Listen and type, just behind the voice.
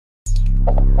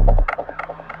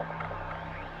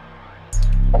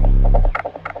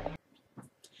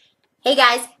Hey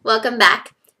guys, welcome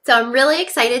back. So I'm really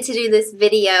excited to do this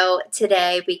video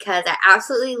today because I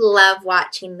absolutely love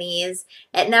watching these.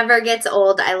 It never gets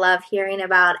old. I love hearing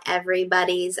about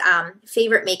everybody's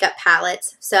favorite makeup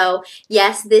palettes. So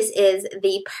yes, this is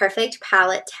the perfect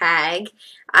palette tag.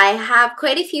 I have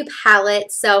quite a few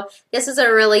palettes, so this was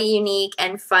a really unique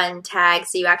and fun tag.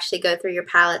 So you actually go through your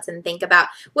palettes and think about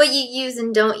what you use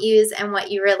and don't use and what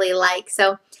you really like.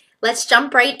 So let's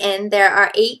jump right in. There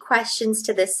are 8 questions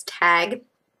to this tag.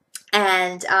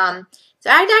 And so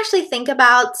I'd actually think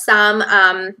about some.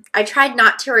 I tried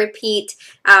not to repeat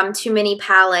too many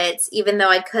palettes, even though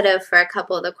I could have for a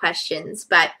couple of the questions.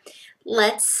 But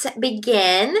let's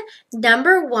begin.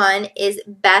 Number 1 is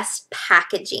best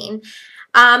packaging.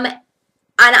 And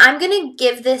I'm going to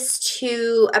give this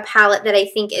to a palette that I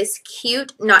think is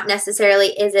cute. Not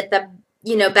necessarily is it the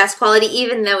best quality,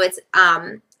 even though it's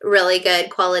really good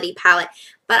quality palette.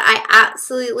 But I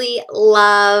absolutely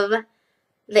love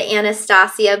the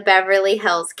Anastasia Beverly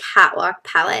Hills Catwalk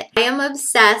palette. I am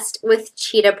obsessed with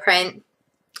cheetah print.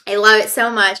 I love it so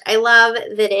much. I love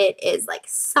that it is like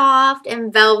soft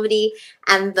and velvety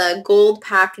and the gold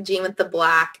packaging with the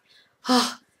black.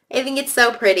 Oh, I think it's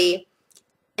so pretty.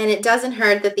 And it doesn't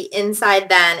hurt that the inside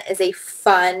then is a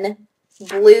fun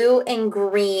blue and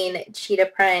green cheetah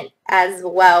print as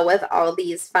well with all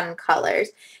these fun colors.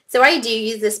 So I do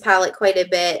use this palette quite a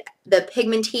bit. The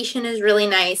pigmentation is really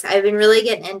nice. I've been really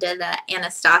getting into the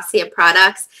Anastasia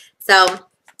products. So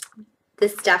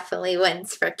this definitely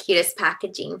wins for cutest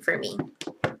packaging for me.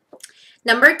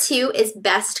 Number 2 is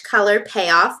best color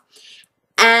payoff.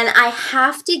 And I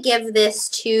have to give this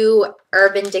to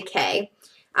Urban Decay.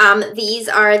 These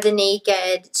are the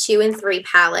Naked 2 and 3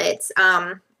 palettes.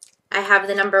 I have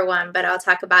the number 1, but I'll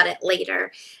talk about it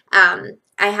later.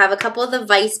 I have a couple of the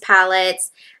Vice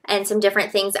palettes and some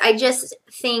different things. I just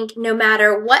think no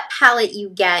matter what palette you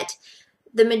get,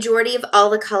 the majority of all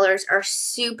the colors are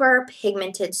super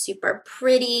pigmented, super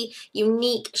pretty,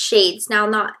 unique shades. Now,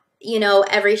 not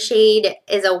every shade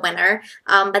is a winner,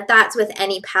 but that's with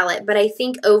any palette. But I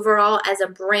think overall, as a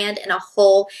brand and a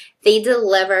whole, they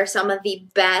deliver some of the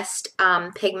best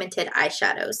pigmented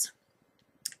eyeshadows.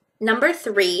 Number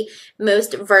 3,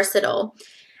 most versatile.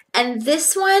 And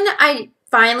this one, I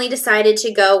finally decided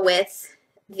to go with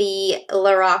the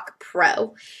Lorac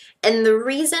Pro. And the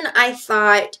reason I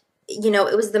thought,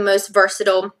 it was the most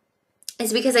versatile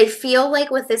is because I feel like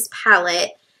with this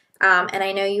palette, and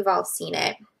I know you've all seen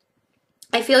it,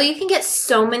 I feel you can get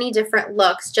so many different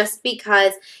looks just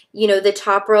because, the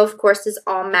top row, of course, is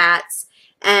all mattes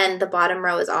and the bottom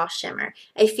row is all shimmer.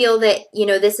 I feel that,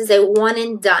 this is a one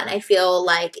and done. I feel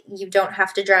like you don't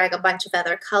have to drag a bunch of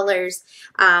other colors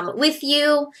with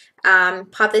you.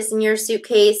 Pop this in your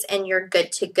suitcase and you're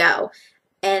good to go.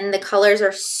 And the colors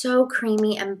are so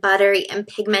creamy and buttery and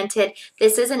pigmented.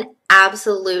 This is an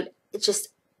absolute, it's just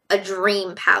a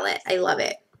dream palette. I love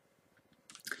it.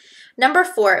 Number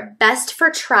 4, best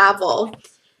for travel.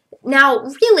 Now,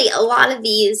 really, a lot of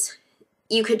these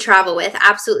you could travel with.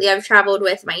 Absolutely, I've traveled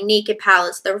with my Naked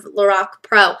palettes, the Lorac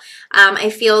Pro. I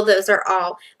feel those are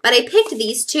all. But I picked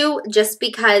these 2 just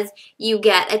because you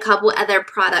get a couple other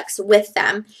products with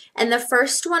them. And the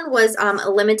first one was a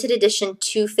limited edition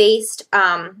Too Faced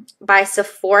by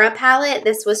Sephora palette.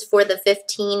 This was for the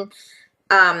 15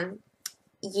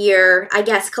 year, I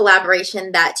guess,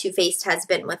 collaboration that Too Faced has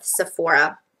been with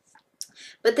Sephora.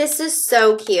 But this is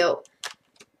so cute.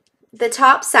 The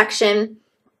top section,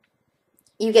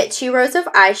 you get 2 rows of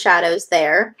eyeshadows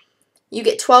there. You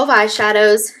get 12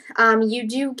 eyeshadows. You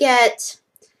do get,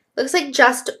 looks like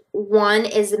just 1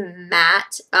 is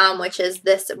matte, which is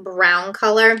this brown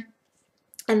color.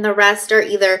 And the rest are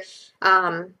either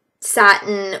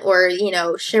satin or,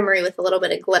 shimmery with a little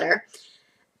bit of glitter.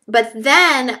 But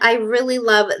then I really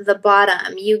love the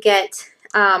bottom. You get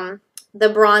the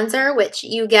bronzer, which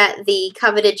you get the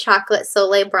coveted Chocolate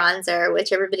Soleil bronzer,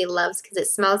 which everybody loves because it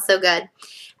smells so good.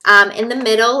 In the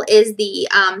middle is the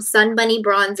Sun Bunny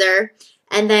bronzer,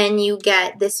 and then you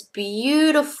get this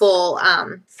beautiful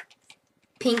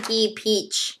pinky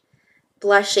peach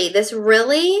blush shade. This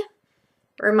really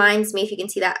reminds me, if you can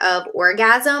see that, of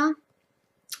Orgasm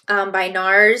by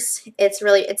NARS.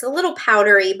 It's a little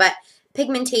powdery, but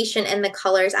pigmentation and the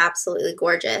color is absolutely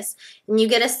gorgeous. And you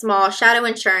get a small shadow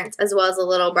insurance as well as a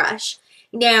little brush.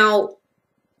 Now,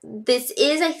 this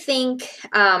is, I think,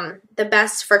 the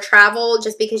best for travel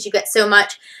just because you get so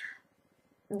much.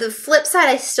 the flip side,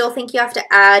 I still think you have to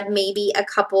add maybe a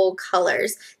couple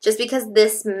colors just because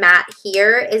this matte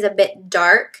here is a bit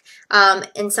dark.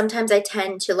 And sometimes I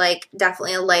tend to like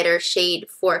definitely a lighter shade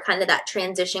for kind of that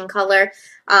transition color.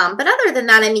 But other than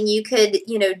that, I mean, you could,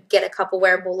 you know, get a couple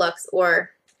wearable looks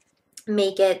or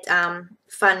make it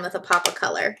fun with a pop of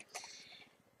color.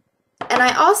 And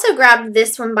I also grabbed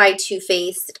this one by Too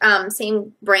Faced,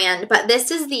 same brand, but this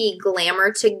is the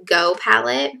Glamour to Go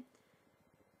palette.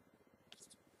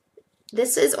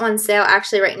 This is on sale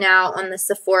actually right now on the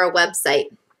Sephora website.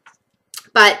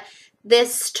 But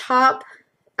this top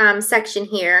section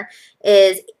here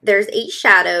is, there's 8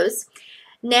 shadows.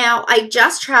 Now, I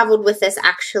just traveled with this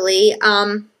actually.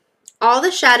 All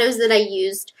the shadows that I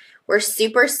used were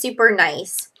super, super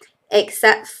nice,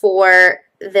 except for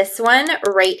this one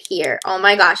right here. Oh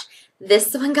my gosh.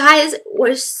 This one, guys,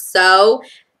 was so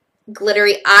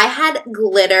glittery. I had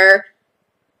glitter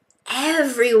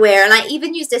everywhere, and I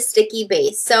even used a sticky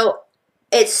base, so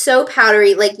it's so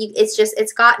powdery, like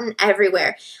it's gotten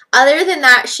everywhere. Other than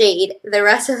that shade, the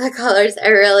rest of the colors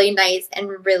are really nice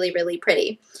and really, really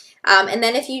pretty. And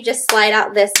then if you just slide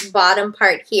out this bottom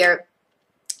part here,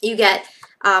 you get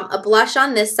a blush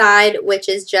on this side, which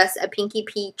is just a pinky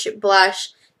peach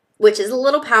blush, which is a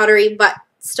little powdery but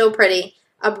still pretty,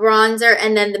 a bronzer,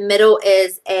 and then the middle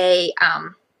is a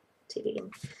see if you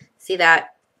can see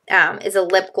that, is a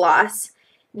lip gloss.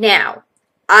 Now,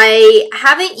 I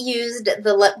haven't used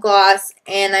the lip gloss,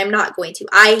 and I'm not going to.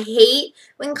 I hate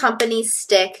when companies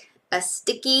stick a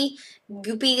sticky,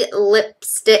 goopy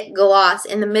lipstick gloss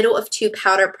in the middle of 2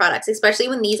 powder products, especially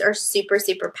when these are super,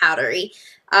 super powdery.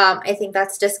 I think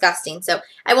that's disgusting, so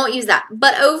I won't use that.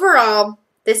 But overall,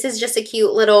 this is just a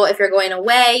cute little, if you're going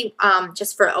away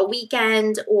just for a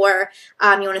weekend, or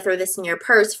you want to throw this in your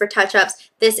purse for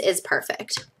touch-ups, this is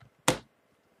perfect.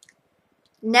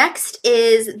 Next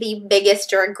is the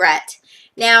biggest regret.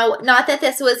 Now, not that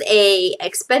this was a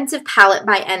expensive palette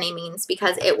by any means,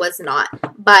 because it was not,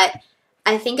 but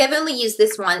I think I've only used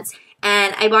this once,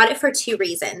 and I bought it for 2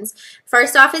 reasons.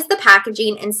 First off is the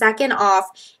packaging, and second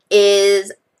off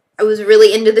is I was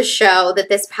really into the show that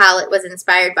this palette was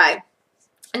inspired by.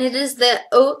 And it is the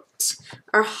Haute,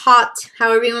 or Hot,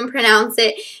 however you want to pronounce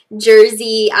it,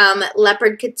 Jersey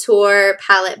Leopard Couture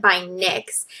palette by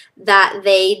NYX that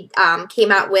they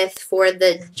came out with for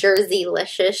the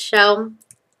Jerseylicious show.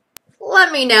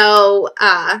 Let me know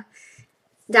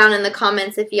down in the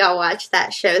comments if y'all watch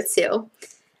that show too.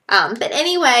 But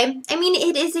anyway, I mean,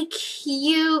 it is a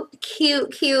cute,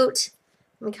 cute, cute.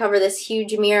 Let me cover this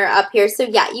huge mirror up here. So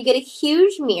yeah, you get a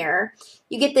huge mirror.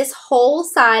 You get this whole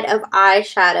side of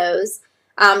eyeshadows.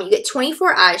 You get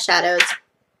 24 eyeshadows.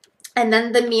 And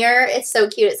then the mirror, it's so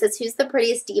cute. It says, "Who's the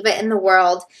prettiest diva in the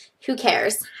world? Who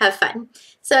cares? Have fun."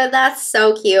 So that's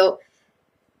so cute.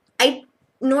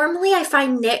 Normally I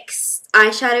find NYX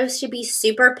eyeshadows to be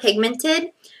super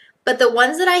pigmented, but the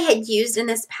ones that I had used in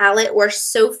this palette were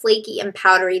so flaky and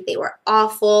powdery. They were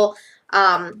awful.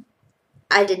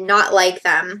 I did not like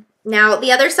them. Now,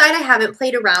 the other side I haven't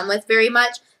played around with very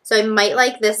much, so I might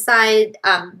like this side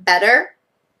better.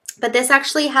 But this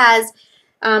actually has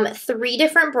 3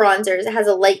 different bronzers. It has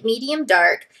a light, medium,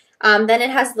 dark. Then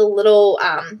it has the little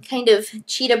kind of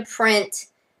cheetah print.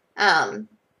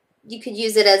 You could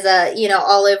use it as a, you know,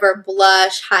 all over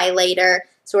blush, highlighter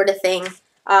sort of thing.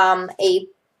 A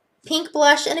pink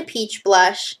blush and a peach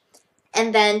blush.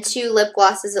 And then 2 lip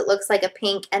glosses. It looks like a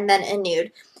pink and then a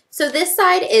nude. So this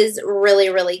side is really,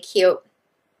 really cute.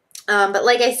 But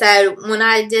like I said, when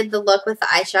I did the look with the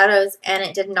eyeshadows and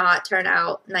it did not turn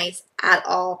out nice at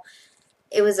all,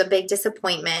 it was a big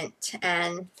disappointment.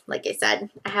 And like I said,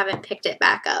 I haven't picked it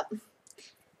back up.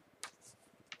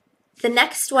 The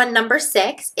next one, number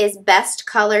 6, is Best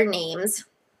Color Names.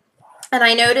 And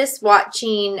I noticed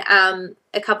watching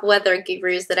a couple other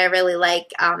gurus that I really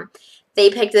like, they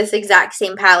picked this exact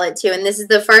same palette too, and this is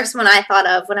the first one I thought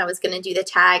of when I was going to do the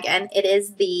tag, and it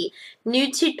is the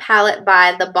Nude Tude palette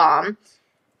by The Balm.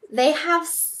 They have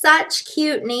such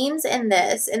cute names in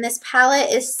this, and this palette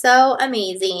is so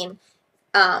amazing.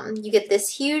 You get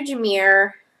this huge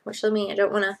mirror, which I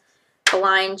don't want to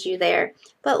blind you there,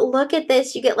 but look at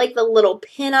this. You get like the little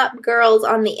pin-up girls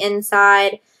on the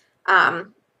inside.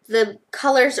 The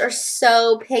colors are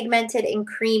so pigmented and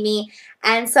creamy,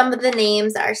 and some of the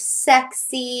names are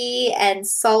sexy and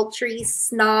sultry,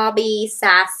 snobby,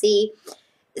 sassy.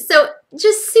 So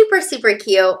just super, super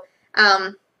cute.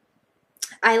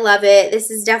 I love it. This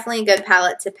is definitely a good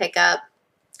palette to pick up.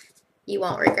 You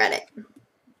won't regret it.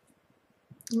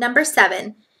 Number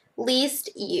 7, least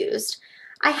used.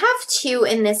 I have 2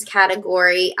 in this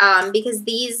category because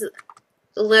these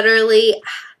literally,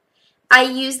 I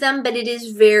use them, but it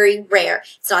is very rare.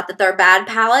 It's not that they're bad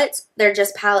palettes. They're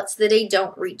just palettes that I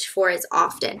don't reach for as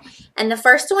often. And the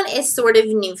first one is sort of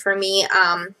new for me.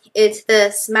 It's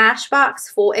the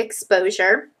Smashbox Full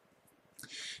Exposure.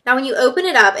 Now, when you open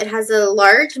it up, it has a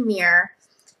large mirror,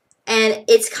 and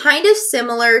it's kind of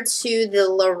similar to the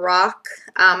Lorac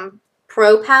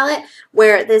Pro palette,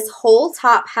 where this whole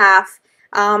top half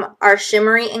are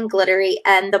shimmery and glittery,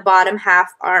 and the bottom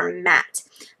half are matte.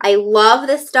 I love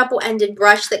this double-ended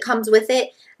brush that comes with it.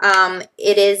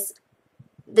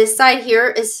 This side here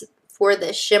is for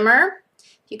the shimmer.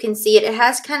 You can see it. It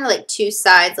has kind of like two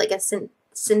sides, like a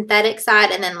synthetic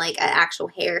side and then like an actual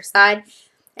hair side.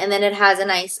 And then it has a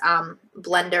nice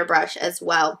blender brush as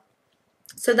well.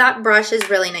 So that brush is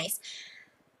really nice.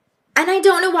 And I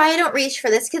don't know why I don't reach for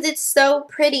this because it's so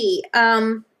pretty.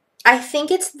 I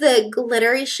think it's the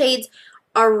glittery shades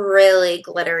are really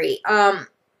glittery.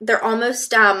 They're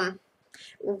almost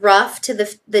rough to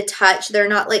the touch. They're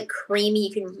not like creamy.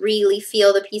 You can really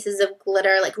feel the pieces of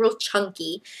glitter, like real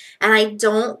chunky. And I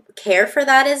don't care for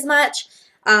that as much.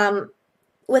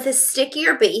 With a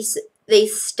stickier base, they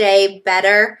stay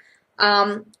better.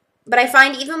 But I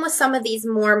find even with some of these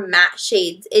more matte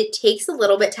shades, it takes a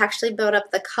little bit to actually build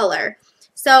up the color.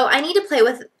 So I need to play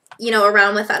with,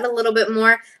 around with that a little bit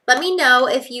more. Let me know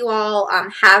if you all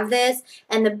have this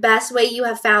and the best way you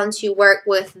have found to work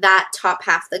with that top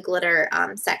half, the glitter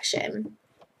section.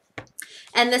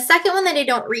 And the second one that I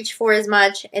don't reach for as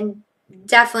much, and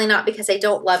definitely not because I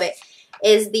don't love it,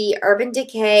 is the Urban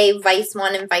Decay Vice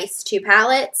 1 and Vice 2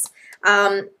 palettes.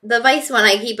 The Vice one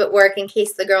I keep at work in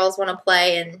case the girls want to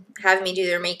play and have me do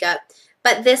their makeup.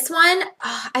 But this one,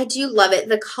 I do love it.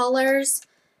 The colors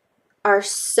are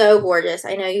so gorgeous.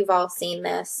 I know you've all seen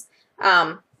this.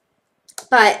 But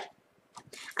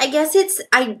I guess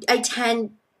I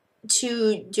tend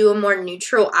to do a more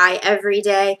neutral eye every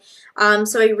day.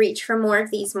 So I reach for more of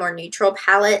these more neutral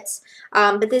palettes.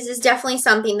 But this is definitely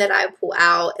something that I pull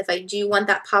out if I do want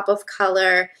that pop of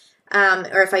color.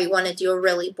 Or if I want to do a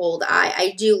really bold eye.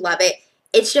 I do love it.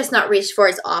 It's just not reached for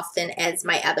as often as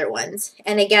my other ones.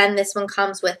 And again, this one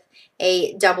comes with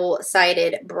a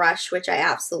double-sided brush, which I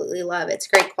absolutely love. It's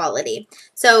great quality.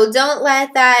 So don't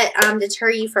let that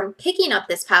deter you from picking up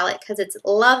this palette because it's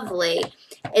lovely.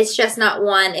 It's just not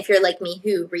one, if you're like me,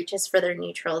 who reaches for their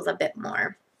neutrals a bit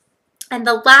more. And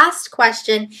the last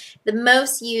question, the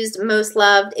most used, most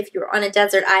loved, if you're on a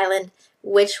desert island,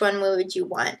 which one would you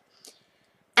want?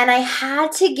 And I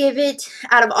had to give it,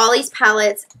 out of all these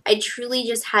palettes, I truly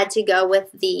just had to go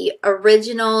with the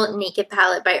original Naked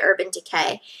palette by Urban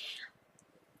Decay.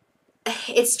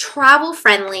 It's travel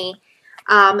friendly.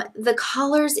 The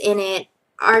colors in it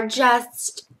are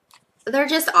just, they're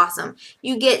just awesome.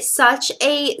 You get such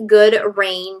a good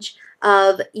range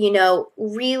of,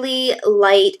 really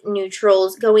light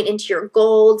neutrals going into your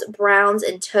golds, browns,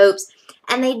 and taupes.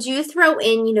 And they do throw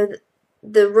in,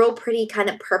 the real pretty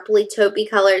kind of purpley taupey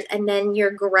colors, and then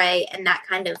your gray and that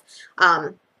kind of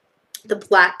the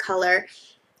black color.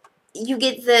 You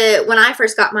get when I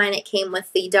first got mine, it came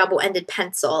with the double-ended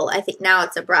pencil. I think now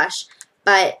it's a brush.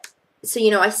 But, so,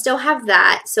 I still have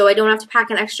that, so I don't have to pack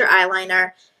an extra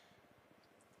eyeliner.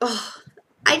 Oh,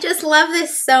 I just love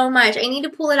this so much. I need to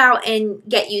pull it out and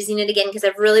get using it again because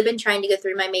I've really been trying to go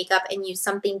through my makeup and use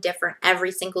something different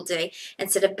every single day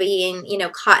instead of being,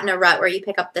 caught in a rut where you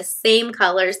pick up the same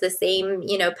colors, the same,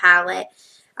 palette.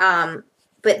 But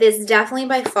this definitely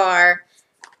by far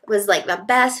was like the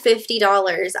best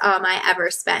 $50 I ever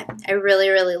spent. I really,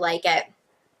 really like it.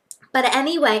 But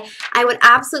anyway, I would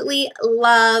absolutely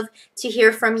love to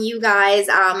hear from you guys,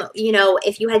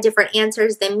 if you had different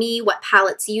answers than me, what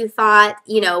palettes you thought,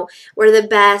 were the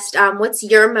best, what's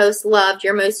your most loved,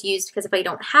 your most used, because if I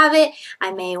don't have it,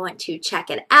 I may want to check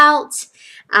it out.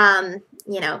 I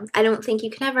don't think you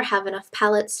can ever have enough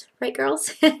palettes, right,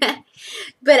 girls?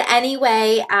 But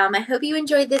anyway, I hope you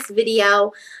enjoyed this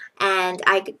video, and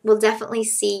I will definitely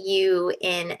see you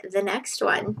in the next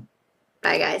one.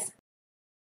 Bye, guys.